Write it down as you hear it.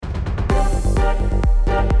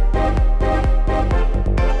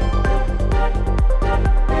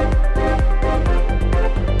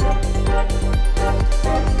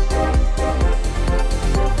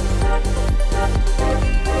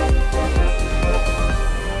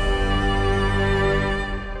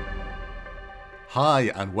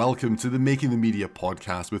Hi, and welcome to the Making the Media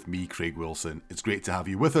podcast with me, Craig Wilson. It's great to have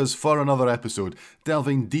you with us for another episode,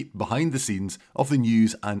 delving deep behind the scenes of the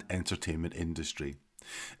news and entertainment industry.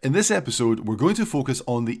 In this episode, we're going to focus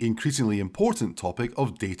on the increasingly important topic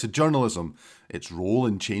of data journalism, its role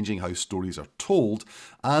in changing how stories are told,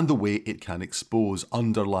 and the way it can expose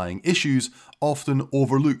underlying issues often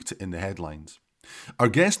overlooked in the headlines. Our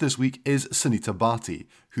guest this week is Sunita Bhatti,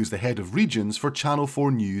 who's the head of regions for Channel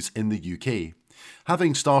 4 News in the UK.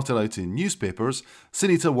 Having started out in newspapers,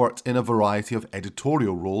 Sunita worked in a variety of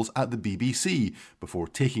editorial roles at the BBC before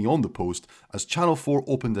taking on the post as Channel 4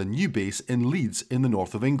 opened a new base in Leeds in the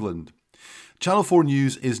north of England. Channel 4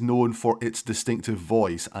 News is known for its distinctive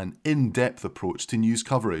voice and in-depth approach to news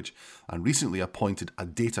coverage, and recently appointed a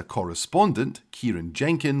data correspondent, Kieran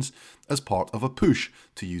Jenkins, as part of a push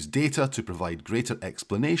to use data to provide greater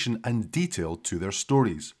explanation and detail to their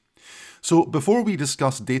stories. So before we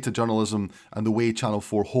discuss data journalism and the way Channel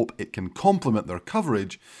 4 hope it can complement their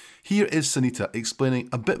coverage, here is Sunita explaining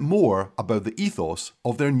a bit more about the ethos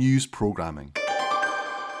of their news programming.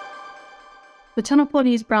 The Channel 4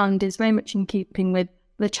 News brand is very much in keeping with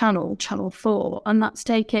the Channel 4, and that's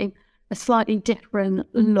taking a slightly different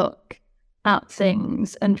look at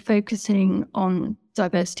things and focusing on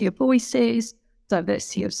diversity of voices,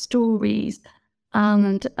 diversity of stories,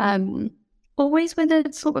 and always with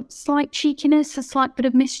a sort of slight cheekiness, a slight bit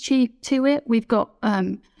of mischief to it. We've got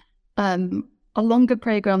a longer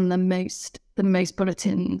programme than most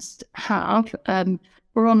bulletins have.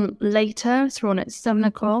 We're on later, so we're on at 7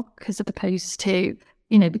 o'clock as opposed to,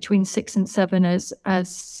 between 6 and 7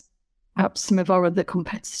 as perhaps some of our other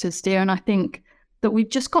competitors do. And I think that we've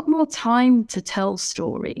just got more time to tell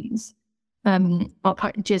stories. Our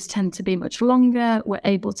packages tend to be much longer. We're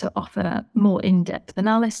able to offer more in-depth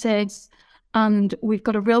analysis. And we've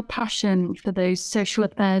got a real passion for those social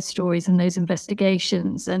affairs stories and those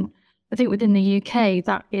investigations. And I think within the UK,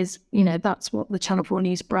 that is, that's what the Channel 4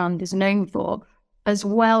 News brand is known for, as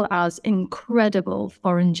well as incredible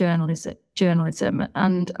foreign journalism.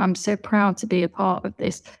 And I'm so proud to be a part of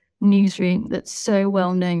this newsroom that's so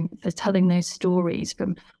well known for telling those stories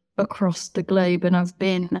from across the globe. And I've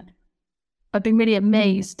been really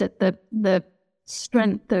amazed at the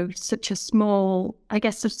strength of such a small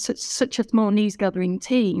news gathering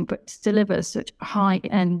team, but to deliver such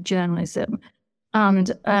high-end journalism.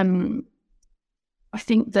 And I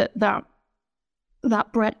think that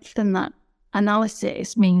breadth and that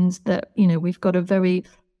analysis means that, we've got a very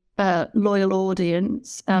loyal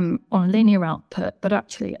audience on linear output, but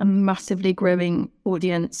actually a massively growing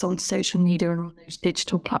audience on social media and on those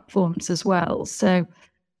digital platforms as well. So,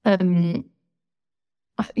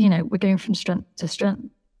 we're going from strength to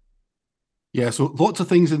strength. Yeah, so lots of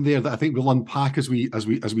things in there that I think we'll unpack as we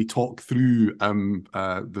talk through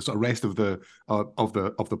the sort of rest of the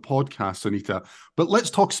podcast, Sunita. But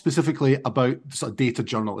let's talk specifically about sort of data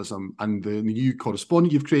journalism and the new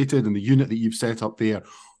correspondent you've created and the unit that you've set up there.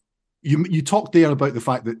 You talked there about the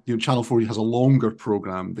fact that Channel 4 has a longer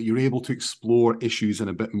programme, that you're able to explore issues in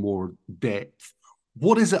a bit more depth.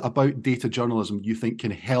 What is it about data journalism you think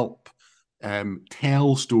can help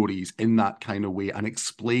tell stories in that kind of way and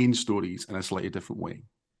explain stories in a slightly different way?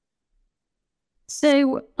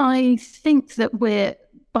 So I think that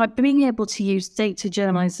by being able to use data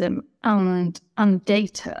journalism and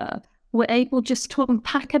data, we're able just to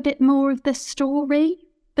unpack a bit more of the story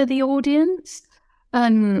for the audience.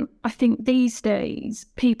 I think these days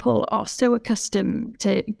people are so accustomed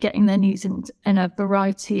to getting their news in a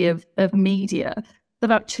variety of media that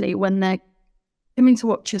actually when they're coming to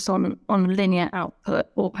watch us on linear output,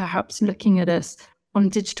 or perhaps looking at us on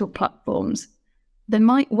digital platforms, they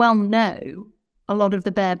might well know a lot of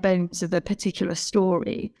the bare bones of a particular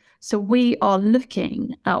story. So we are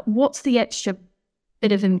looking at what's the extra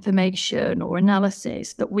bit of information or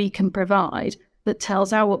analysis that we can provide that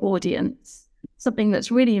tells our audience something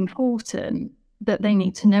that's really important that they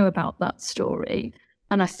need to know about that story.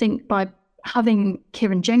 And I think by having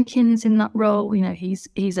Kieran Jenkins in that role, he's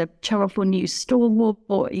a Channel 4 News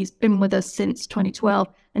stalwart. He's been with us since 2012,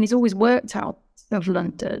 and he's always worked out of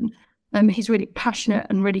London. He's really passionate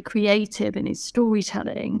and really creative in his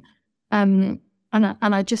storytelling. And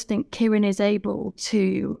I just think Kieran is able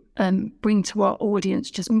to bring to our audience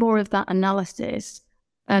just more of that analysis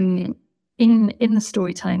in the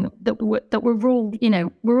storytelling that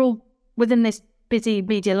we're all within this busy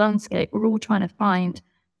media landscape. We're all trying to find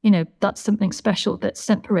that's something special that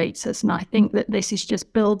separates us. And I think that this is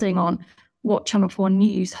just building on what Channel 4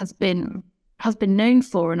 News has been known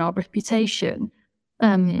for and our reputation.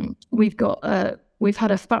 We've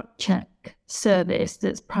had a fact check service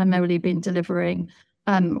that's primarily been delivering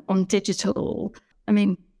on digital. I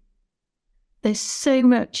mean, there's so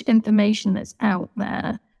much information that's out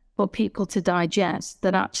there for people to digest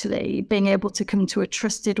that actually being able to come to a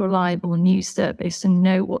trusted, reliable news service and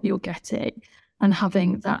know what you're getting and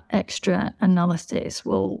having that extra analysis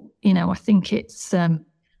will, I think it's a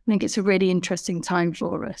really interesting time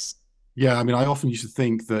for us. Yeah, I mean, I often used to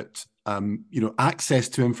think that, access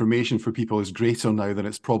to information for people is greater now than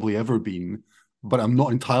it's probably ever been, but I'm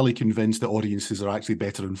not entirely convinced that audiences are actually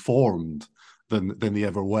better informed than they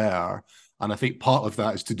ever were. And I think part of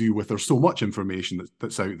that is to do with there's so much information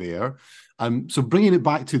that's out there. So bringing it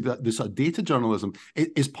back to this sort of data journalism,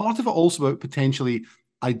 is part of it also about potentially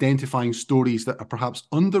identifying stories that are perhaps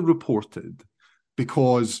underreported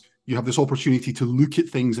because you have this opportunity to look at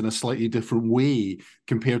things in a slightly different way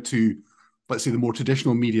compared to, let's say, the more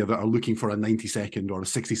traditional media that are looking for a 90-second or a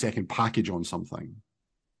 60-second package on something?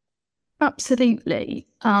 Absolutely.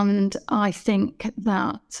 And I think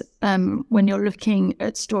that when you're looking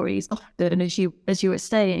at stories, often, as you were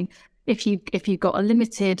saying, if you've got a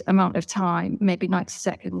limited amount of time, maybe 90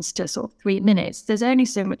 seconds to sort of 3 minutes, there's only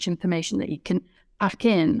so much information that you can pack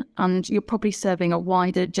in, and you're probably serving a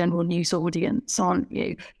wider general news audience, aren't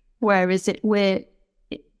you? Whereas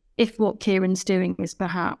if what Kieran's doing is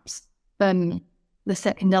perhaps the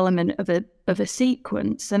second element of a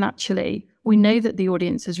sequence, then actually we know that the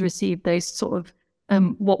audience has received those sort of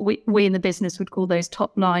what we in the business would call those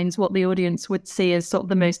top lines, what the audience would see as sort of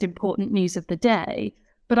the most important news of the day.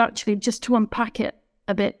 But actually, just to unpack it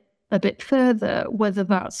a bit further, whether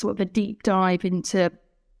that's sort of a deep dive into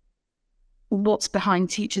what's behind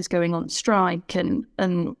teachers going on strike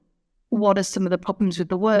and what are some of the problems with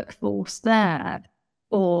the workforce there,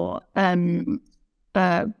 or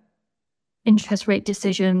interest rate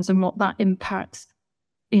decisions and what that impacts,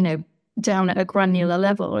 down at a granular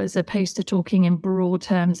level, as opposed to talking in broad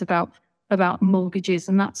terms about mortgages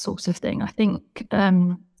and that sort of thing. I think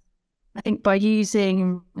by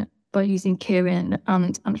using Kieran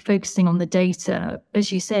and focusing on the data,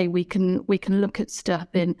 as you say, we can look at stuff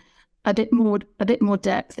in a bit more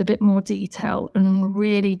depth, a bit more detail, and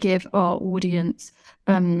really give our audience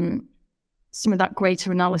some of that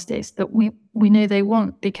greater analysis that we know they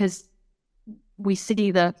want, because we see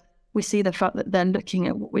the fact that they're looking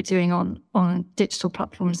at what we're doing on digital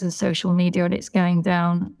platforms and social media, and it's going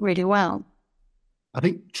down really well. I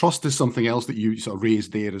think trust is something else that you sort of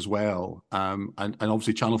raised there as well. And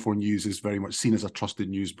obviously Channel 4 News is very much seen as a trusted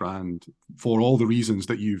news brand for all the reasons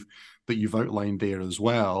that you've outlined there as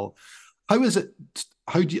well. How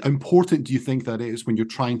important do you think that is when you're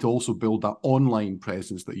trying to also build that online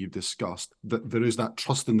presence that you've discussed, that there is that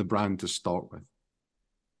trust in the brand to start with?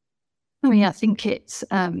 I mean, I think it's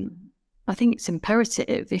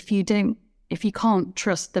imperative. If you can't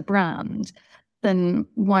trust the brand, then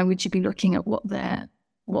why would you be looking at what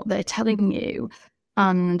they're telling you?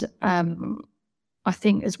 And I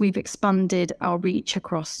think as we've expanded our reach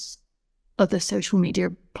across other social media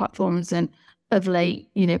platforms, and of late,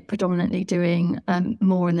 predominantly doing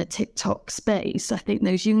more in the TikTok space, I think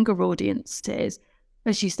those younger audiences,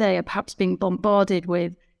 as you say, are perhaps being bombarded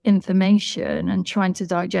with information and trying to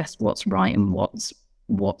digest what's right and what's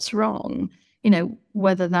wrong.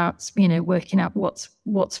 Whether that's working out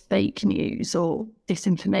what's fake news or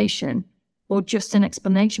disinformation, or just an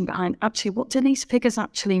explanation behind actually what do these figures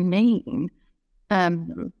actually mean.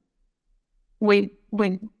 One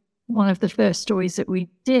of the first stories that we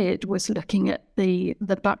did was looking at the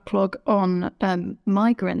backlog on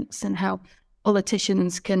migrants, and how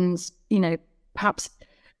politicians can perhaps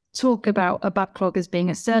talk about a backlog as being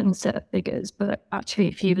a certain set of figures, but actually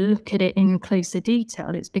if you look at it in closer detail,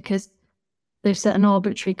 it's because they've set an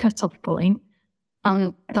arbitrary cut-off point,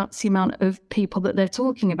 and that's the amount of people that they're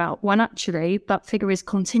talking about, when actually that figure is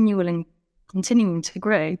continuing to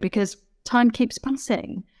grow because time keeps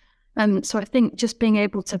passing. So I think just being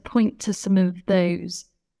able to point to some of those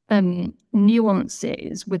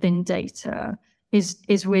nuances within data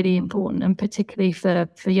is really important, and particularly for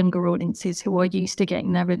younger audiences who are used to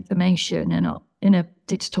getting their information in a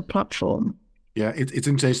digital platform. Yeah, it's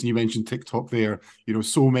interesting you mentioned TikTok there.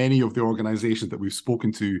 So many of the organizations that we've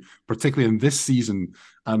spoken to, particularly in this season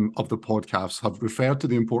of the podcast, have referred to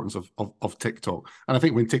the importance of TikTok. And I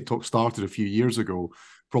think when TikTok started a few years ago,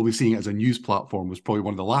 probably seeing it as a news platform was probably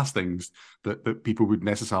one of the last things that people would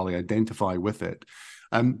necessarily identify with it.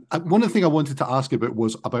 One of the things I wanted to ask about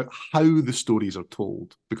was about how the stories are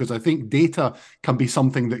told, because I think data can be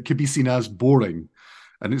something that could be seen as boring.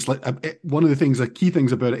 And it's like one of the key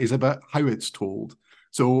things about it is about how it's told.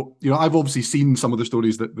 So, I've obviously seen some of the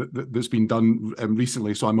stories that's been done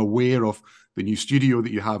recently. So I'm aware of the new studio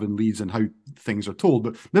that you have in Leeds and how things are told.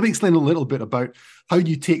 But maybe explain a little bit about how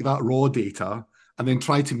you take that raw data and then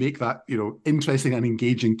try to make that, interesting and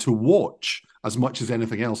engaging to watch as much as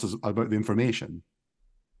anything else about the information.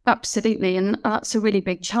 Absolutely, and that's a really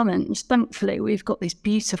big challenge. Thankfully, we've got this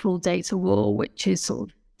beautiful data wall, which is sort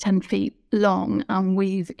of 10 feet long, and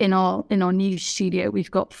we've in our news studio we've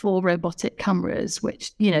got 4 robotic cameras,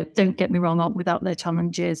 which, don't get me wrong, aren't without their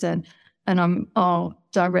challenges, and our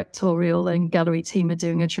directorial and gallery team are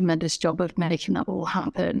doing a tremendous job of making that all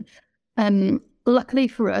happen. Luckily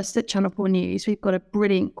for us at Channel 4 News, we've got a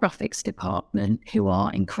brilliant graphics department who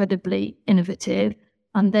are incredibly innovative,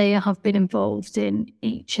 and they have been involved in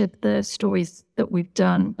each of the stories that we've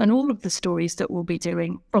done and all of the stories that we'll be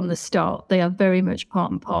doing from the start. They are very much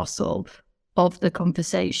part and parcel of the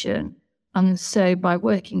conversation. And so by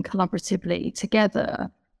working collaboratively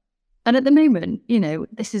together, and at the moment,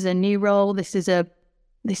 this is a new role, this is a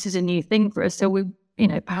new thing for us. So we,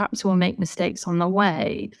 perhaps we'll make mistakes on the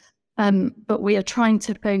way, but we are trying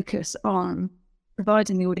to focus on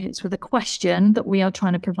providing the audience with a question that we are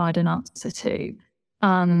trying to provide an answer to.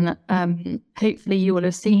 And hopefully you will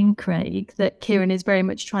have seen, Craig, that Kieran is very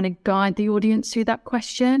much trying to guide the audience through that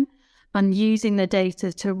question and using the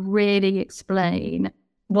data to really explain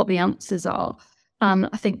what the answers are.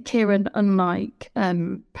 I think Kieran, unlike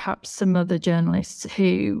perhaps some other journalists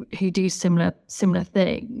who do similar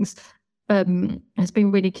things, has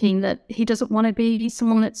been really keen that he doesn't want to be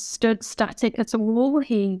someone that's stood static at a wall.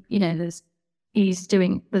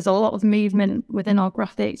 There's a lot of movement within our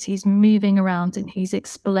graphics. He's moving around and he's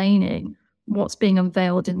explaining what's being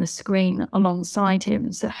unveiled in the screen alongside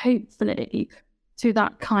him. So hopefully through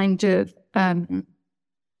that kind of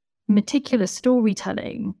meticulous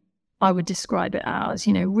storytelling, I would describe it as,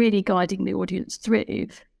 really guiding the audience through,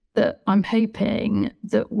 that I'm hoping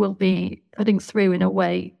that we'll be putting through in a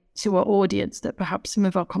way to our audience that perhaps some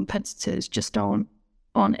of our competitors just aren't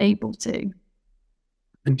able to.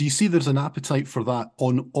 And do you see there's an appetite for that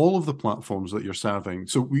on all of the platforms that you're serving?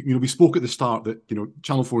 So we spoke at the start that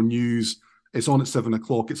Channel 4 News, it's on at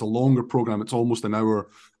 7:00. It's a longer program. It's almost an hour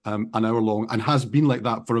long, and has been like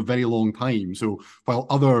that for a very long time. So while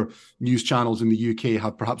other news channels in the UK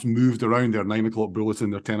have perhaps moved around their 9:00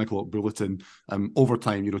 bulletin, their 10:00 bulletin over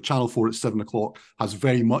time, Channel 4 at 7:00 has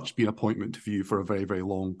very much been appointment to view for a very, very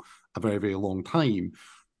long time.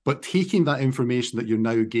 But taking that information that you're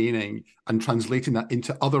now gaining and translating that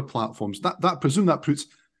into other platforms, that presume that puts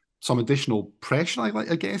some additional pressure,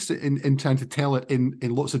 I guess, in trying to tell it in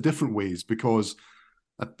lots of different ways. Because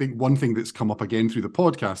I think one thing that's come up again through the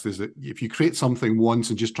podcast is that if you create something once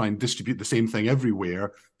and just try and distribute the same thing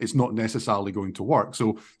everywhere, it's not necessarily going to work.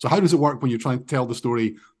 So how does it work when you're trying to tell the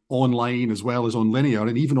story online as well as on linear?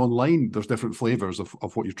 And even online, there's different flavors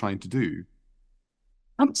of what you're trying to do.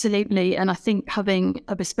 Absolutely. And I think having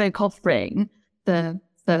a bespoke offering, the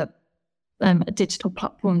digital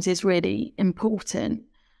platforms is really important.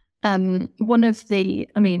 As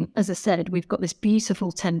I said, we've got this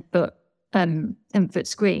beautiful 10-foot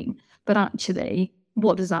screen, but actually,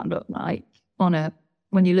 what does that look like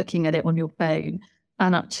when you're looking at it on your phone?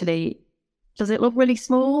 And actually, does it look really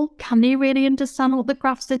small? Can you really understand what the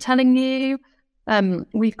graphs are telling you?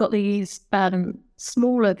 We've got these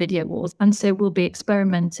smaller video walls, and so we'll be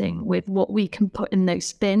experimenting with what we can put in those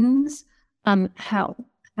spins, how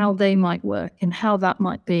they might work and how that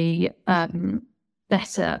might be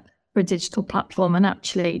better for a digital platform. And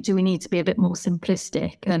actually, do we need to be a bit more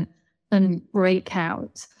simplistic and break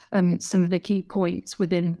out some of the key points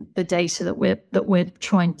within the data that we're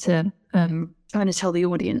trying to tell the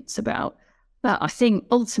audience about? But I think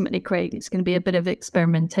ultimately, Craig, it's going to be a bit of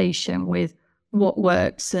experimentation with what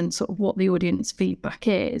works and sort of what the audience feedback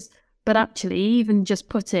is. But actually, even just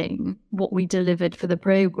putting what we delivered for the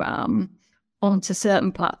programme onto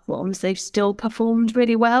certain platforms, they've still performed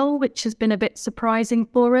really well, which has been a bit surprising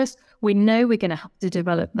for us. We know we're going to have to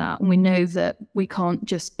develop that, and we know that we can't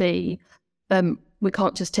just take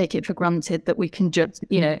it for granted that we can just,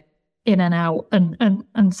 in and out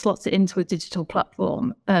and slot it into a digital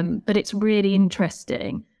platform. But it's really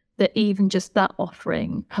interesting that even just that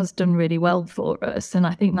offering has done really well for us. And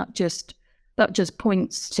I think that just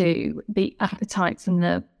points to the appetite from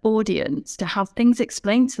the audience to have things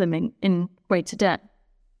explained to them in greater depth.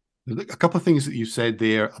 A couple of things that you said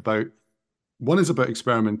there about, one is about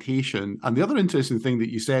experimentation. And the other interesting thing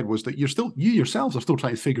that you said was that you yourselves are still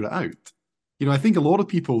trying to figure it out. I think a lot of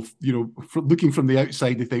people, looking from the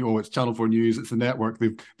outside, they think, oh, it's Channel 4 News, it's the network.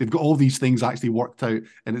 They've got all these things actually worked out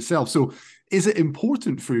in itself. So is it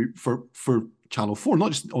important for Channel 4,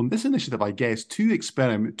 not just on this initiative, I guess, to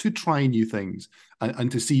experiment, to try new things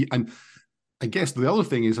and to see? And I guess the other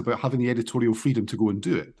thing is about having the editorial freedom to go and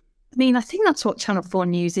do it. I mean, I think that's what Channel 4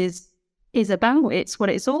 News is about. It's what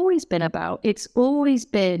it's always been about. It's always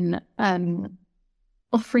been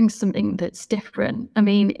offering something that's different. I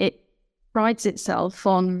mean, it prides itself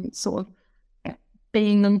on sort of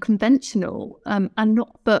being unconventional, and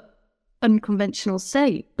not but unconventional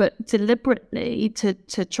sake, but deliberately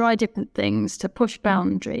to try different things, to push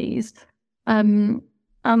boundaries, and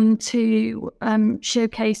to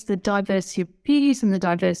showcase the diversity of views and the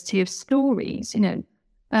diversity of stories.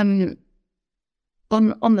 On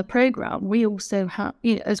the programme, we also have,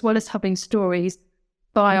 as well as having stories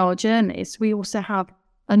by our journalists, we also have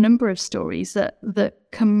a number of stories that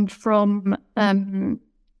come from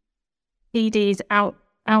EDs out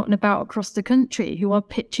and about across the country who are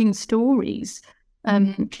pitching stories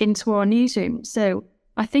into our newsroom. So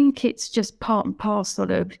I think it's just part and parcel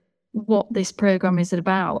of what this programme is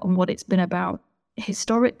about and what it's been about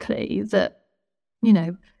historically, that,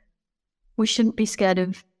 we shouldn't be scared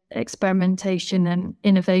of experimentation and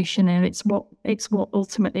innovation, and it's what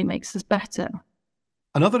ultimately makes us better.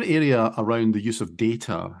 Another area around the use of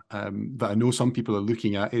data that I know some people are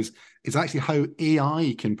looking at is actually how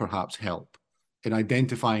AI can perhaps help in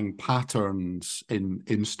identifying patterns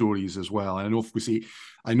in stories as well. And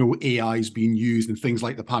I know AI is being used in things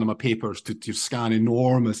like the Panama Papers to scan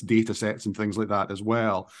enormous data sets and things like that as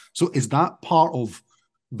well. So is that part of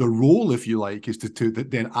the role, if you like, is to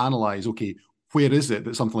then analyze, okay, where is it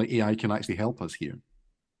that something like AI can actually help us here?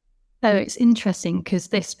 So it's interesting because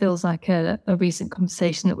this feels like a recent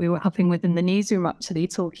conversation that we were having within the newsroom, actually,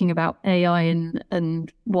 talking about AI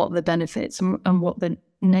and what the benefits and what the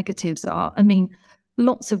negatives are. I mean,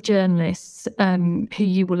 lots of journalists who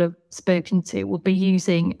you will have spoken to will be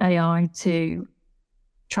using AI to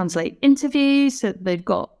translate interviews. So they've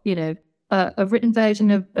got, a written version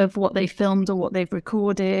of what they filmed or what they've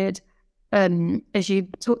recorded. As you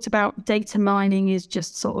talked about, data mining is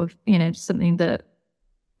just sort of, something that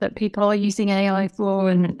people are using AI for,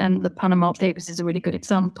 and the Panama Papers is a really good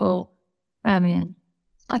example.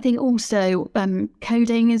 I think also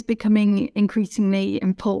coding is becoming increasingly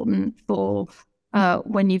important for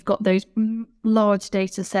when you've got those large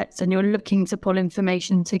data sets and you're looking to pull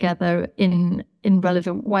information together in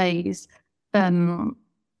relevant ways.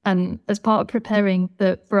 And as part of preparing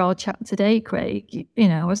for our chat today, Craig,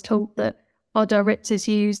 I was told that our directors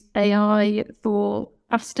use AI for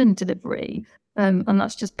Aston delivery. And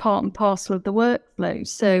that's just part and parcel of the workflow.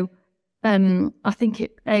 So I think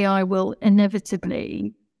AI will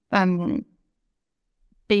inevitably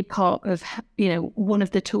be part of, one of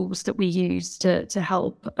the tools that we use to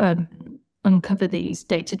help uncover these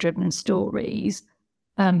data-driven stories.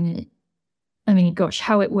 I mean, gosh,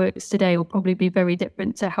 how it works today will probably be very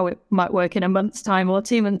different to how it might work in a month's time or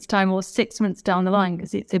 2 months' time or 6 months down the line,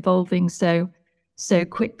 because it's evolving so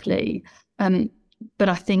quickly. But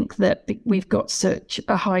I think that we've got such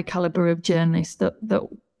a high caliber of journalists that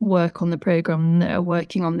work on the programme, that are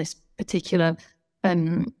working on this particular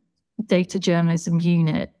data journalism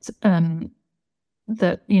unit,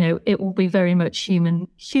 that, it will be very much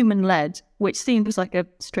human-led, which seems like a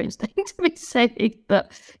strange thing to be saying,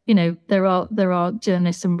 but, there are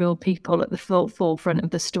journalists and real people at the forefront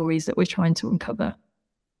of the stories that we're trying to uncover.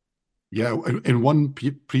 Yeah, in one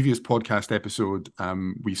previous podcast episode,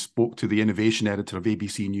 we spoke to the innovation editor of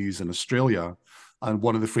ABC News in Australia, and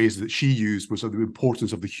one of the phrases that she used was the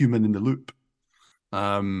importance of the human in the loop.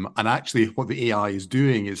 And actually, what the AI is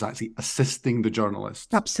doing is actually assisting the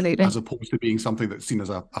journalists. Absolutely. As opposed to being something that's seen as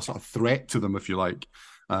a sort of threat to them, if you like.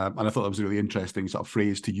 And I thought that was a really interesting sort of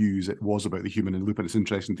phrase to use. It was about the human in the loop, and it's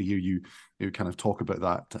interesting to hear you kind of talk about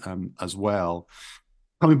that as well.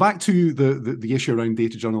 Coming back to the issue around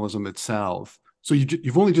data journalism itself, so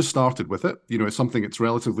you've only just started with it. It's something it's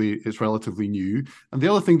relatively new. And the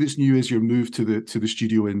other thing that's new is your move to the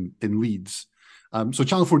studio in Leeds. So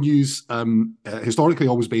Channel 4 News, historically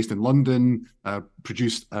always based in London,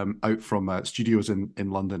 produced out from studios in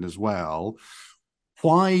London as well.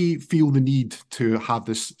 Why feel the need to have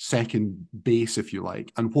this second base, if you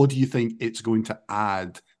like? And what do you think it's going to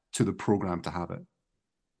add to the programme to have it?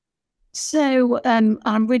 So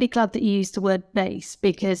I'm really glad that you used the word base,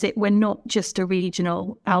 because we're not just a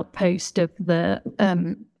regional outpost of the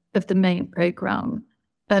main programme.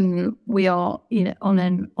 We are, on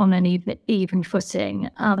an even footing.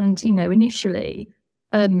 And initially,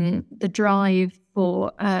 the drive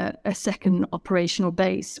for a second operational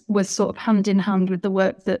base was sort of hand in hand with the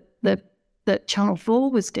work that Channel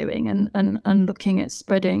 4 was doing, and looking at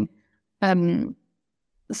spreading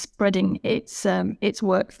its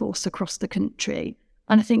workforce across the country.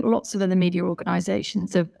 And I think lots of other media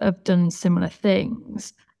organisations have done similar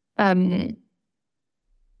things.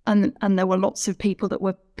 and there were lots of people that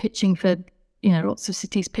were pitching for, lots of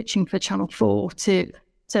cities pitching for Channel 4 to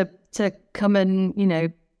come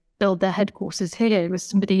and, build their headquarters here. It was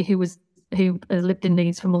somebody who lived in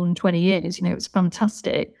Leeds for more than 20 years. It was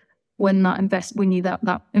fantastic when we knew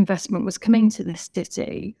that investment was coming to this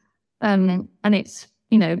city. And it's,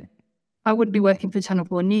 I wouldn't be working for Channel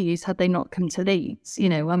 4 News had they not come to Leeds.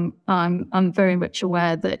 I'm very much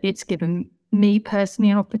aware that it's given me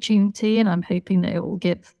personally an opportunity, and I'm hoping that it will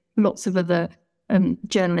give lots of other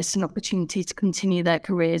journalists an opportunity to continue their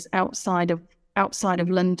careers outside of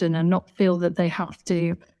London and not feel that they have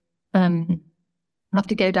to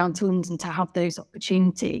go down to London to have those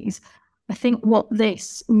opportunities. I think what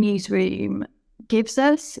this newsroom gives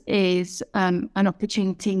us is an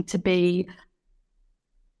opportunity to be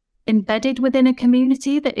embedded within a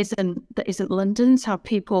community that isn't London's, have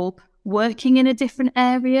people working in a different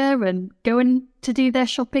area and going to do their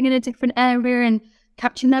shopping in a different area and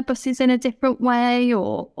catching their buses in a different way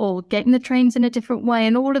or getting the trains in a different way,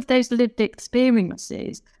 and all of those lived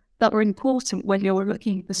experiences that are important when you're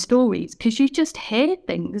looking for stories, because you just hear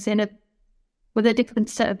things with a different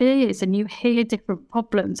set of ears and you hear different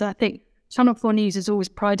problems. I think Channel 4 News has always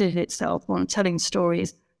prided itself on telling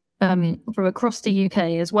stories from across the UK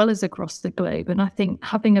as well as across the globe. And I think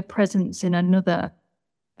having a presence in another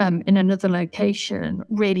location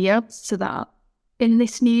really adds to that. In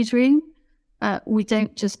this newsroom, we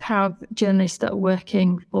don't just have journalists that are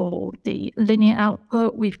working for the linear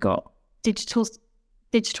output. We've got digital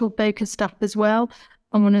focus staff as well.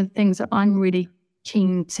 And one of the things that I'm really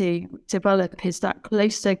keen to develop is that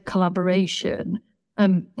closer collaboration.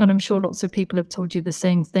 And I'm sure lots of people have told you the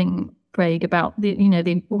same thing, Craig, about the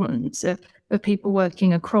importance of people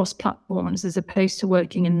working across platforms as opposed to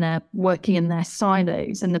working in their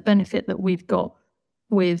silos. And the benefit that we've got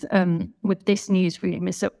with this newsroom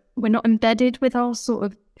is that we're not embedded with our sort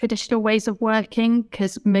of traditional ways of working,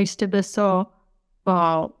 because most of us are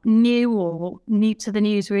new to the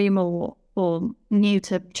newsroom or new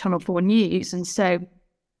to Channel 4 News. And so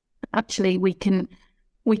actually we can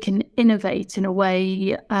innovate in a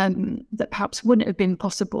way that perhaps wouldn't have been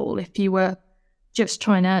possible if you were just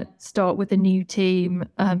trying to start with a new team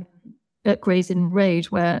at Gray's Inn Road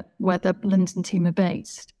where the London team are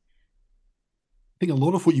based. I think a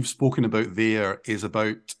lot of what you've spoken about there is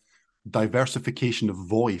about diversification of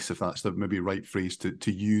voice, if that's the maybe right phrase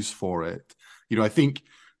to use for it. I think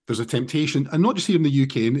there's a temptation, and not just here in the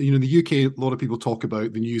UK. In the UK, a lot of people talk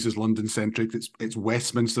about the news as London-centric. It's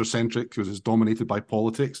Westminster-centric because it's dominated by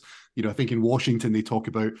politics. I think in Washington, they talk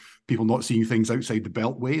about people not seeing things outside the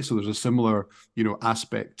Beltway. So there's a similar,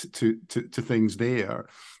 aspect to things there.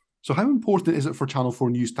 So how important is it for Channel 4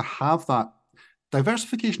 News to have that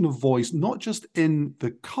diversification of voice, not just in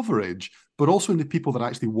the coverage, but also in the people that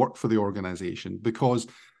actually work for the organisation? Because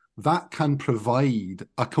that can provide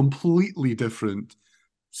a completely different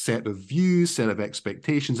set of views, set of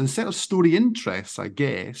expectations, and set of story interests, I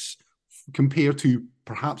guess, compared to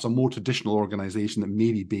perhaps a more traditional organisation that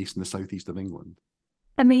may be based in the southeast of England.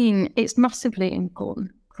 I mean, it's massively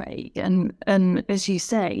important, Craig. And as you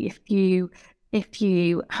say, if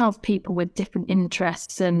you have people with different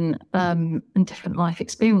interests and different life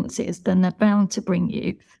experiences, then they're bound to bring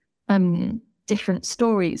you different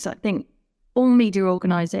stories. I think all media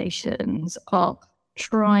organisations are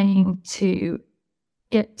trying to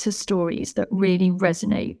get to stories that really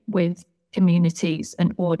resonate with communities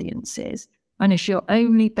and audiences. And if you're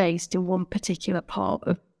only based in one particular part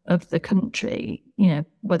of the country,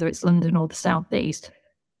 whether it's London or the southeast,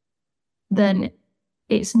 then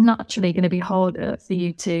it's naturally going to be harder for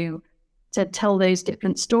you to tell those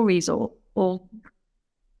different stories or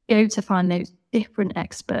go to find those different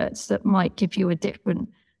experts that might give you a different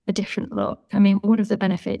look. I mean, one of the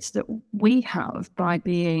benefits that we have by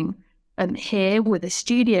being here with a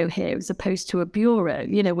studio here as opposed to a bureau,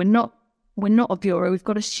 we're not a bureau. We've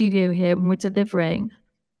got a studio here and we're delivering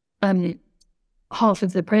half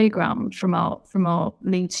of the programme from our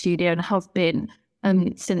lead studio and have been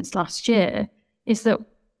since last year, is that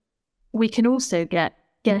we can also get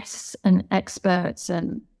guests and experts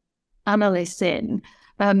and analysts in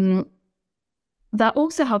that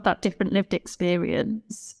also have that different lived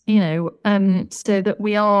experience, so that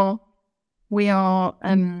we are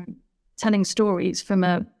telling stories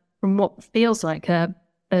from what feels like a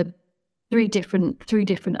three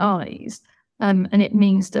different eyes, and it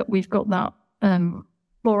means that we've got that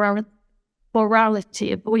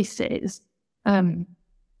plurality of voices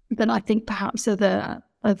that I think perhaps other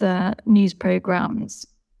news programs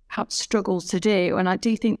perhaps struggle to do. And I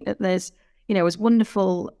do think that there's, as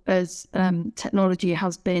wonderful as technology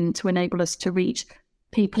has been to enable us to reach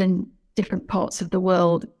people in different parts of the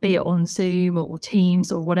world, be it on Zoom or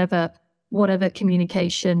Teams or whatever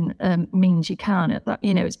communication means you can.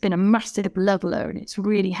 It's been a massive leveler, and it's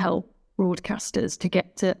really helped broadcasters to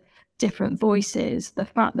get to different voices. The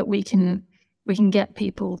fact that we can get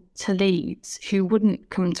people to Leeds who wouldn't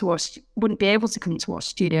be able to come to our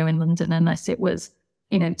studio in London unless it was,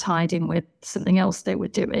 tied in with something else they were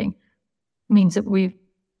doing, means that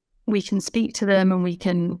we can speak to them and we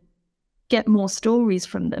can get more stories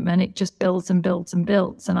from them, and it just builds and builds and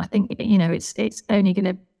builds. And I think, it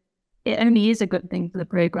only is a good thing for the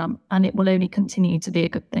programme, and it will only continue to be a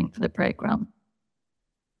good thing for the programme.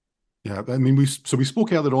 Yeah, I mean, we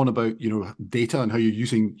spoke earlier on about, data and how you're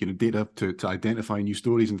using, data to identify new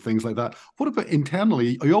stories and things like that. What about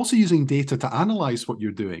internally? Are you also using data to analyze what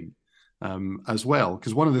you're doing as well?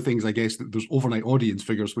 Because one of the things, I guess, that there's overnight audience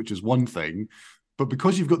figures, which is one thing, but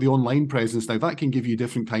because you've got the online presence now, that can give you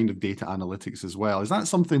different kind of data analytics as well. Is that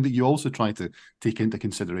something that you also try to take into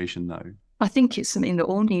consideration now? I think it's something that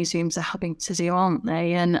all newsrooms are having to do, aren't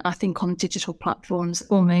they? And I think on digital platforms,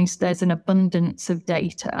 almost there's an abundance of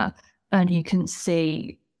data, and you can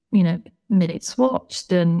see, minutes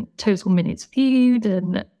watched and total minutes viewed,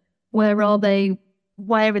 and where are they?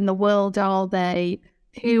 Where in the world are they?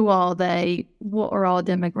 Who are they? What are our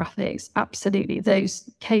demographics? Absolutely. Those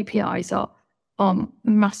KPIs are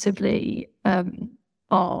massively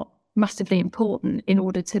important in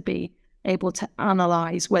order to be able to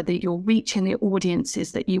analyse whether you're reaching the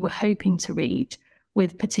audiences that you were hoping to reach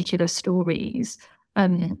with particular stories.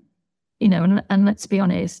 And let's be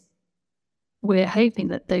honest, we're hoping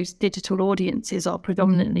that those digital audiences are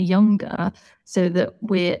predominantly younger, so that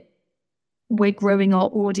we're growing our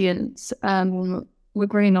audience. We're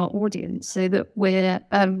growing our audience so that we're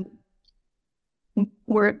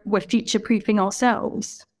future-proofing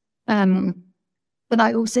ourselves. But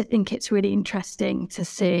I also think it's really interesting to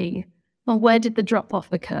see, well, where did the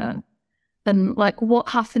drop-off occur? And what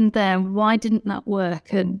happened there? Why didn't that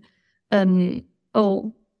work?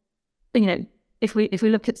 If we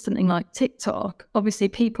look at something like TikTok, obviously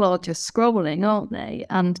people are just scrolling, aren't they?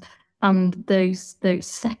 And those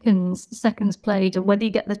seconds played, and whether you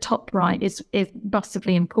get the top right is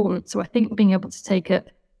massively important. So I think being able to take a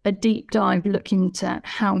deep dive look into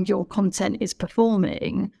how your content is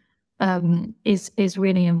performing is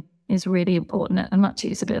really important. And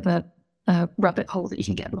actually, it's a bit of a rabbit hole that you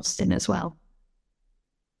can get lost in as well.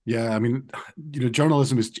 Yeah, I mean,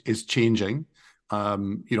 journalism is changing.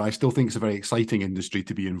 I still think it's a very exciting industry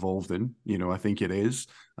to be involved in. I think it is.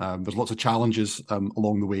 There's lots of challenges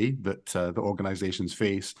along the way that the organizations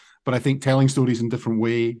face. But I think telling stories in different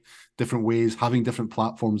ways, having different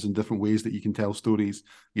platforms and different ways that you can tell stories,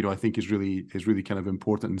 I think is really kind of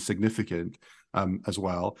important and significant as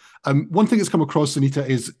well. One thing that's come across, Sunita,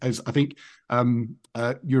 is I think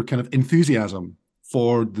your kind of enthusiasm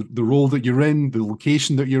for the role that you're in, the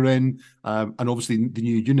location that you're in, and obviously the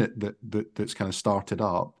new unit that's kind of started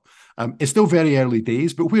up. It's still very early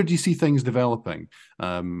days, but where do you see things developing,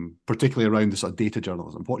 particularly around the sort of data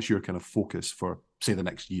journalism? What's your kind of focus for, say, the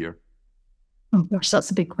next year? Oh gosh, that's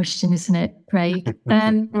a big question, isn't it, Craig?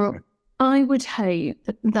 I would hope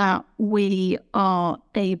that we are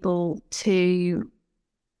able to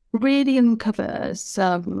really uncover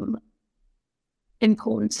some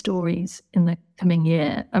important stories in the coming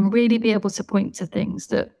year and really be able to point to things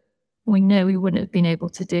that we know we wouldn't have been able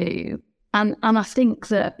to do. And I think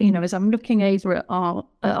that, as I'm looking over at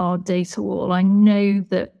our data wall, I know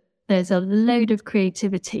that there's a load of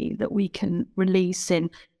creativity that we can release in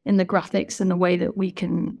the graphics and the way that we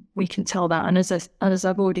can tell that. And as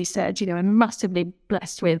I've already said, I'm massively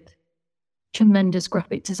blessed with tremendous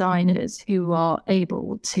graphic designers who are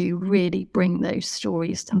able to really bring those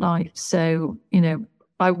stories to life. So,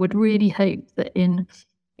 I would really hope that in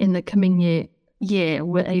the coming year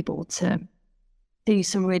we're able to do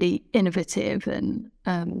some really innovative and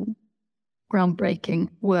groundbreaking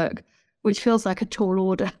work, which feels like a tall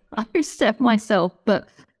order. I step myself, but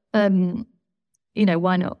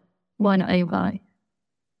why not? Why not AI?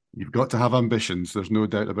 You've got to have ambitions. There's no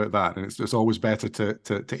doubt about that. And it's always better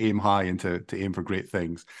to aim high and to aim for great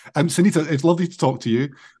things. Sunita, it's lovely to talk to you.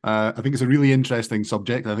 I think it's a really interesting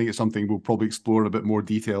subject. I think it's something we'll probably explore in a bit more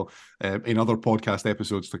detail in other podcast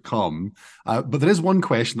episodes to come. But there is one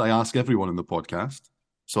question I ask everyone in the podcast.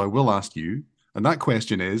 So I will ask you. And that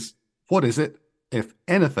question is, what is it, if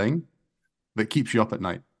anything, that keeps you up at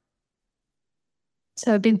night?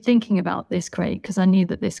 So I've been thinking about this, Craig, because I knew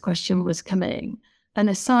that this question was coming. And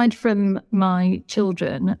aside from my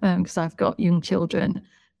children, because I've got young children,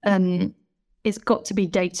 it's got to be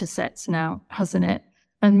data sets now, hasn't it?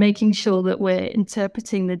 and making sure that we're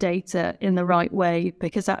interpreting the data in the right way,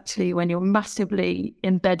 because actually when you're massively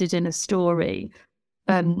embedded in a story,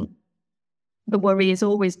 the worry has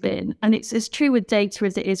always been, and it's as true with data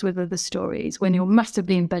as it is with other stories, when you're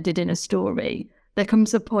massively embedded in a story, there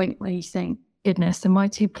comes a point where you think, goodness, am I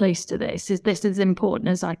too close to this? Is this as important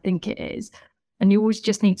as I think it is? And you always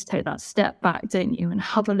just need to take that step back, don't you, and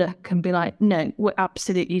have a look and be like, no, we're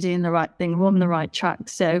absolutely doing the right thing. We're on the right track.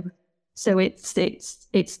 So it's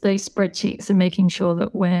those spreadsheets and making sure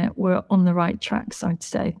that we're on the right tracks, I'd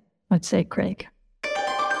say, Craig.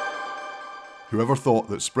 Whoever thought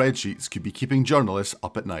that spreadsheets could be keeping journalists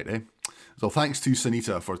up at night, eh? So thanks to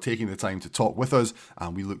Sunita for taking the time to talk with us,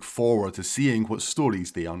 and we look forward to seeing what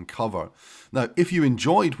stories they uncover. Now, if you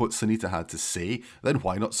enjoyed what Sunita had to say, then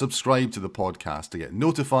why not subscribe to the podcast to get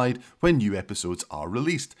notified when new episodes are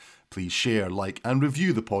released? Please share, like, and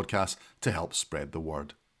review the podcast to help spread the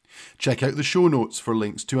word. Check out the show notes for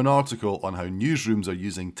links to an article on how newsrooms are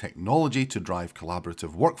using technology to drive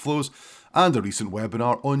collaborative workflows, and a recent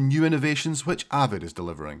webinar on new innovations which Avid is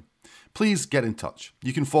delivering. Please get in touch.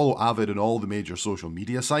 You can follow Avid on all the major social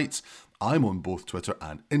media sites. I'm on both Twitter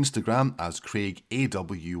and Instagram as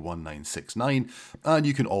CraigAW1969, and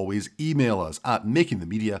you can always email us at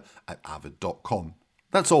makingthemedia@avid.com.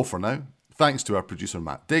 That's all for now. Thanks to our producer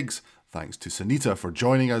Matt Diggs, thanks to Sunita for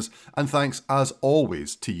joining us, and thanks as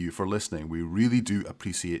always to you for listening. We really do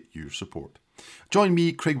appreciate your support. Join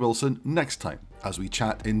me, Craig Wilson, next time as we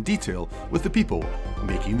chat in detail with the people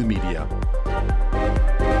making the media.